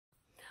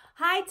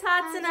Hi,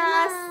 Tots and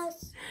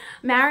us.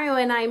 Mario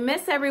and I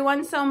miss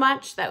everyone so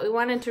much that we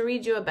wanted to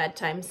read you a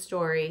bedtime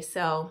story.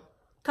 So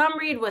come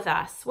read with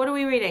us. What are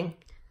we reading?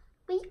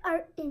 We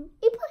are in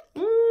a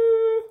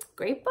book.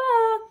 Great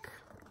book.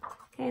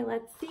 Okay,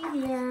 let's see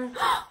here.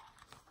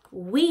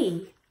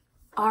 We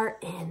are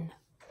in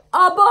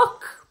a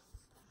book.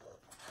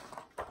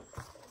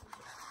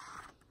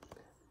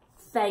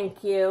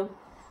 Thank you.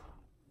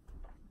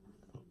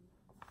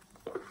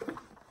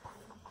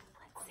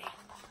 Let's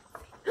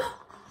see.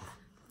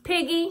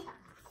 Piggy.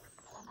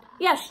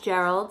 Yes,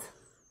 Gerald.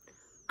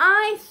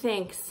 I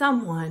think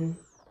someone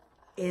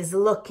is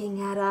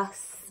looking at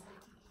us.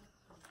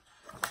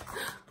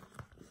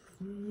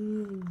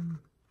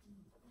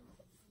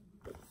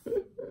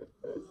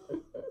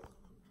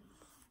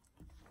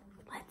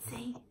 Let's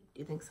see. Do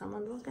you think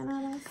someone's looking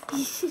at us?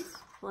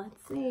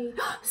 Let's see.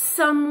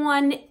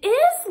 Someone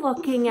is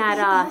looking at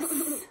us.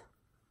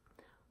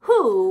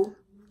 Who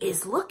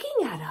is looking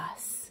at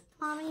us?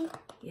 Mommy.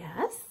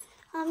 Yes?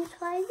 Can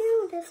I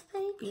do this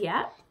page?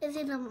 Yeah. Is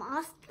it a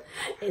monster?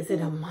 Is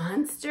it a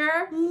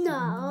monster?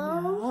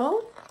 No.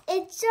 No.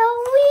 It's a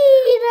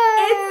reader.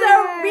 It's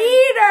a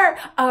reader.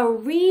 A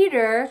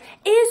reader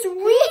is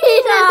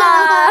reading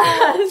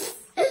us.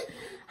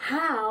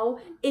 How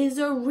is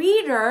a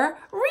reader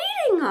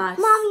reading us?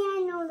 Mommy,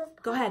 I know this.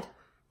 Go ahead.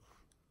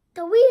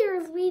 The reader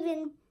is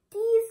reading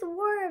these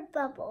word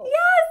bubbles.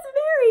 Yes,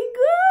 very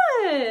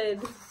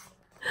good.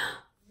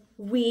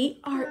 We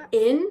are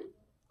in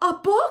a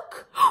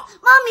book.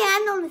 Mommy, I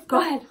know this. Go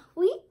ahead.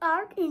 We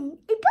are in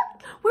a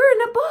book. We're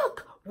in a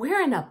book.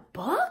 We're in a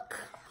book?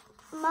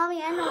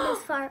 Mommy, I know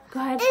this part. Go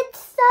ahead. It's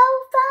so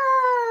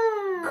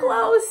fun.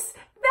 Close.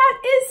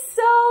 That is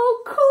so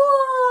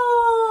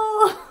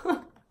cool.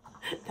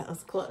 That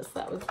was close.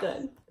 That was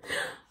good.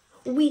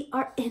 We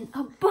are in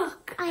a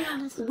book. I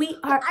know this. We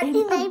are in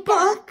a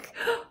book.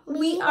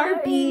 We are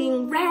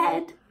being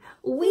read.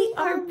 We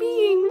are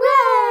being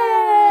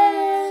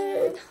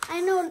read.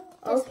 I know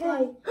this Okay.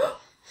 part.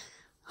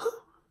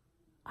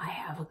 I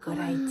have a good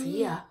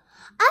idea.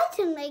 I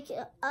can make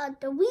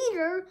the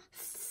reader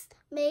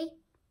make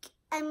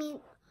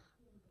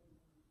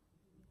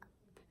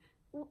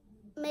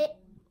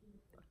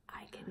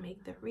I can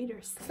make the reader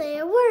say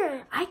a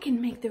word. I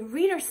can make the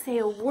reader say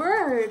a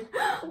word.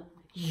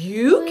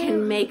 You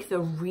can make the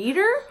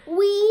reader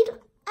Read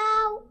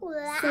out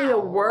loud. say a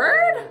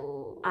word?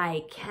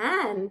 I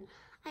can.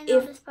 I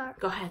know this part.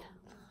 Go ahead.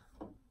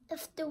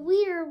 If the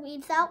reader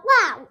reads out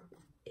loud.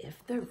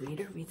 If the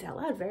reader reads out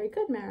loud. Very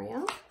good,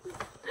 Mario.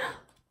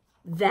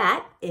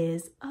 That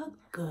is a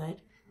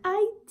good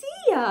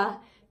idea.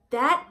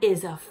 That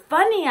is a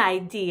funny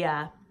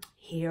idea.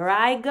 Here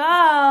I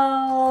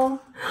go.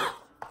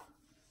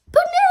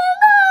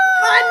 Banana!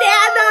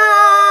 Banana!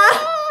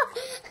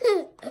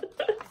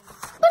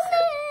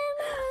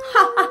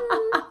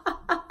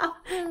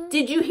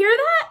 Did you hear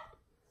that?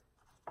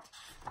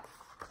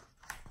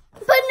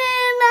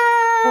 Banana!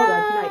 Hold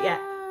on, not yet.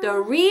 The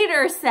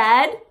reader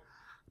said,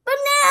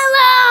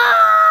 Banana!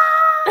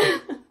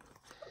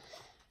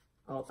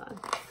 hold on.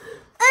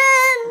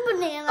 And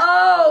banana.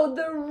 Oh,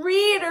 the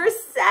reader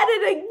said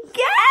it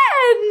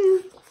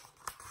again.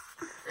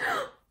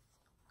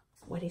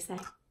 What'd he say?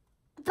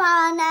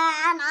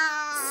 Banana.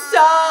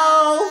 So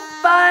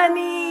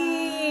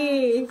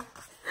funny.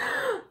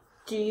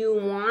 Do you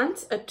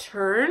want a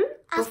turn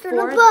After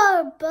before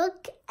the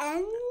book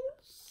ends.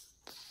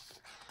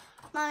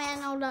 Mommy, I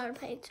know another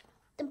page.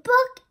 The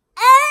book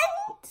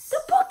ends. the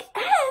book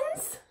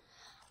ends?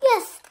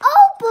 Yes,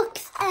 all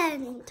books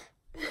end.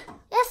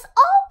 Yes,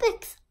 all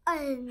books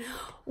end.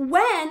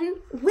 When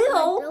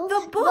will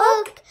the book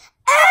book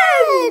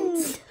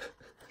end?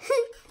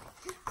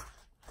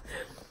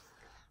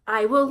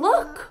 I will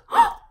look.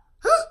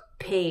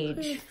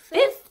 Page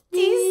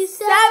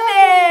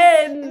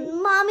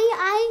 57. Mommy,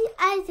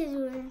 I did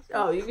it.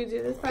 Oh, you can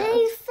do this part.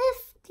 Page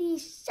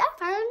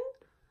 57.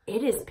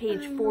 It is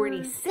page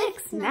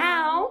 46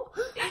 now.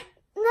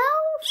 No.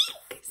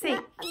 Say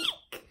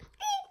eek.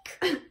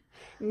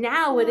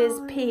 Now it is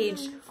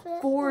page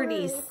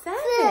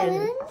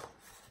 47.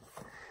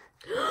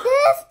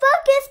 This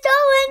book is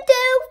going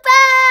too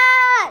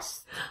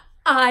fast.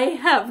 I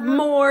have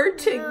more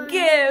to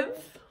give.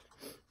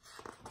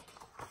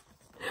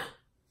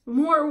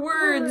 More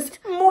words,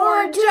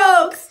 more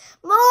jokes.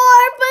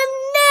 More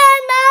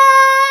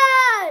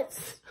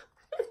bananas.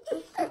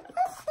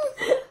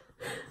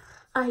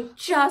 I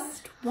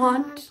just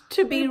want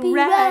to be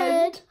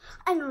read.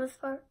 I know this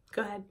part.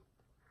 Go ahead.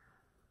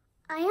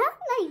 I have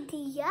an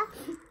idea.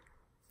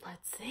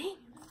 Let's see.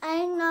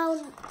 I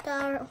know the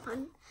other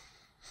one.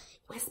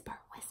 Whisper,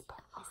 whisper,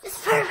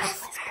 Whisper,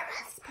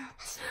 whisper,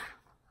 whisper.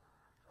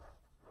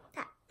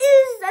 That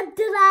is a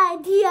good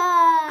idea.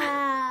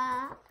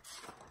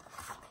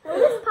 Well,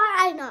 this part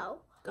I know.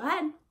 Go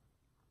ahead.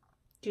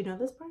 Do you know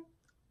this part?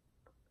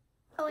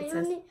 Oh, I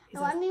don't need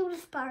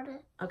to start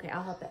it. Okay,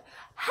 I'll help it.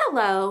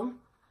 Hello.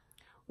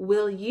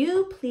 Will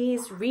you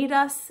please read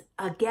us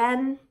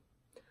again?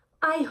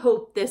 I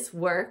hope this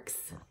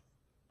works.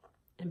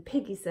 And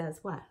Piggy says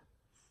what?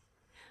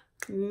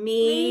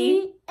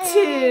 Me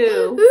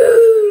too.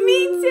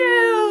 Me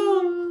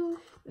too.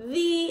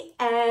 The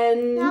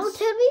end. Now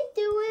can we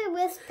do it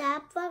with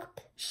that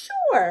book?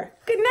 Sure.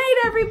 Good night,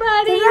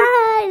 everybody. Good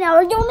night. Now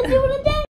we're going to do it again.